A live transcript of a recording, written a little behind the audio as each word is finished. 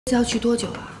这要去多久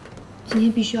啊？今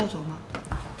天必须要走吗？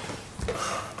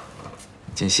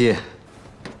锦溪，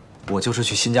我就是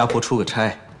去新加坡出个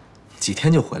差，几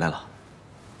天就回来了。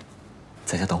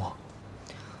在家等我。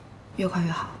越快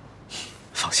越好。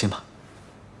放心吧，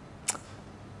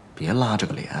别拉着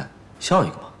个脸，笑一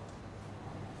个嘛。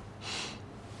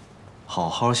好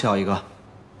好笑一个，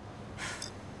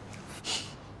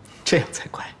这样才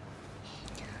乖。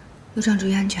路上注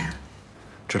意安全。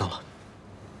知道了，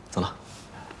走了。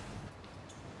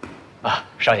啊，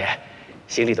少爷，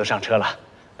行李都上车了，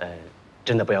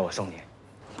真的不要我送您？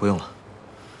不用了，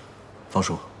方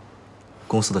叔，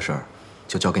公司的事儿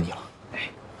就交给你了。哎，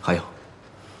还有，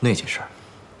那件事儿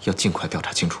要尽快调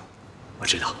查清楚。我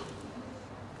知道。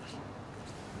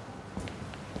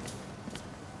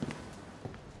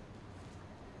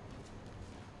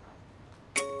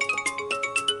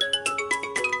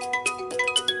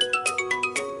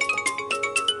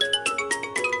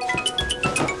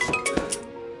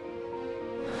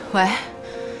喂，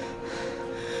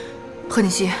贺锦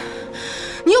熙，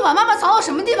你又把妈妈藏到什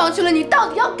么地方去了？你到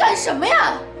底要干什么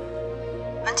呀？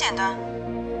很简单，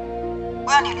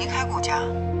我要你离开顾家，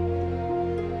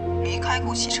离开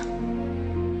顾西城。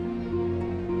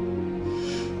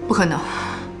不可能，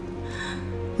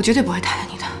我绝对不会答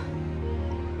应你的。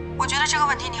我觉得这个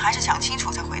问题你还是想清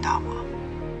楚再回答我。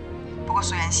不过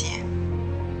苏妍希，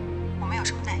我没有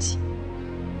什么耐心。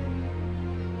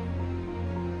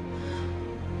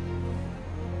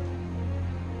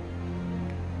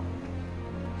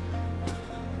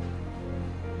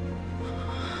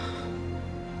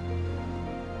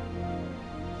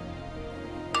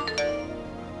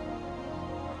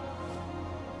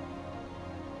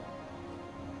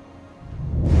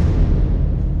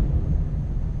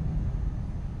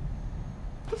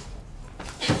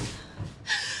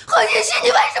贺锦熙，你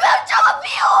为什么要这么逼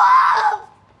我？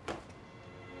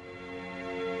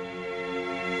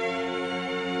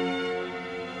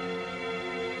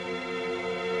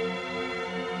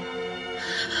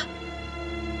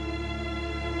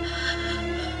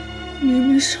明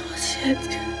明是我姐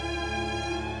姐，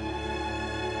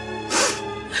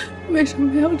为什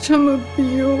么要这么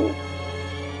逼我？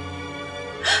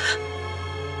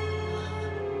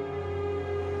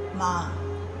妈，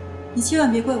你千万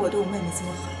别怪我对我妹妹这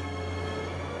么狠。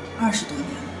20多年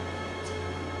了，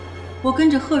我跟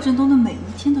着贺振东的每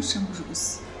一天都生不如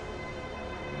死。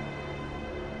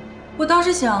我当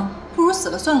时想，不如死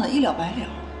了算了，一了百了。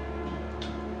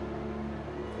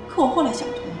可我后来想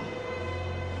通了，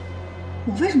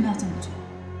我为什么要这么做？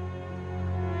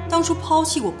当初抛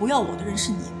弃我、不要我的人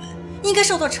是你们，应该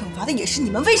受到惩罚的也是你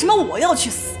们，为什么我要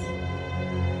去死？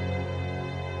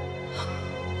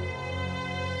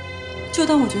就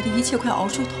当我觉得一切快熬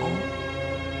出头，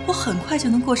我很快就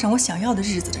能过上我想要的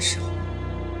日子的时候，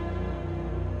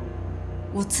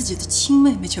我自己的亲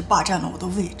妹妹却霸占了我的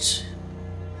位置。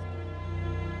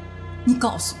你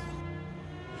告诉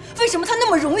我，为什么她那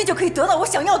么容易就可以得到我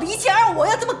想要的一切，而我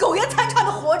要这么苟延残喘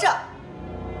的活着？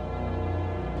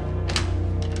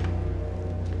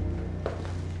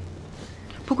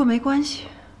不过没关系，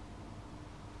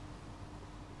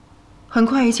很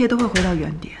快一切都会回到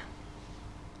原点。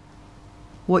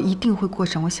我一定会过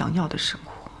上我想要的生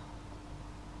活。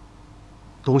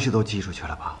东西都寄出去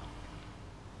了吧？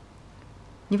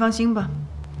你放心吧，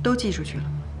都寄出去了。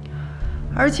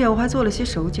而且我还做了些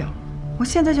手脚，我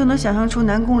现在就能想象出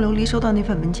南宫琉璃收到那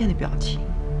份文件的表情。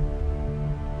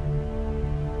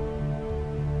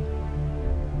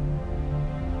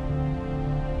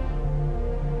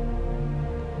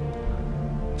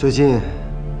最近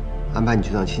安排你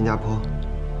去趟新加坡。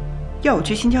要我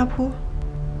去新加坡？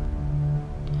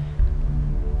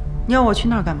你要我去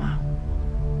那儿干嘛？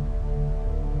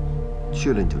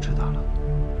去了你就知道了。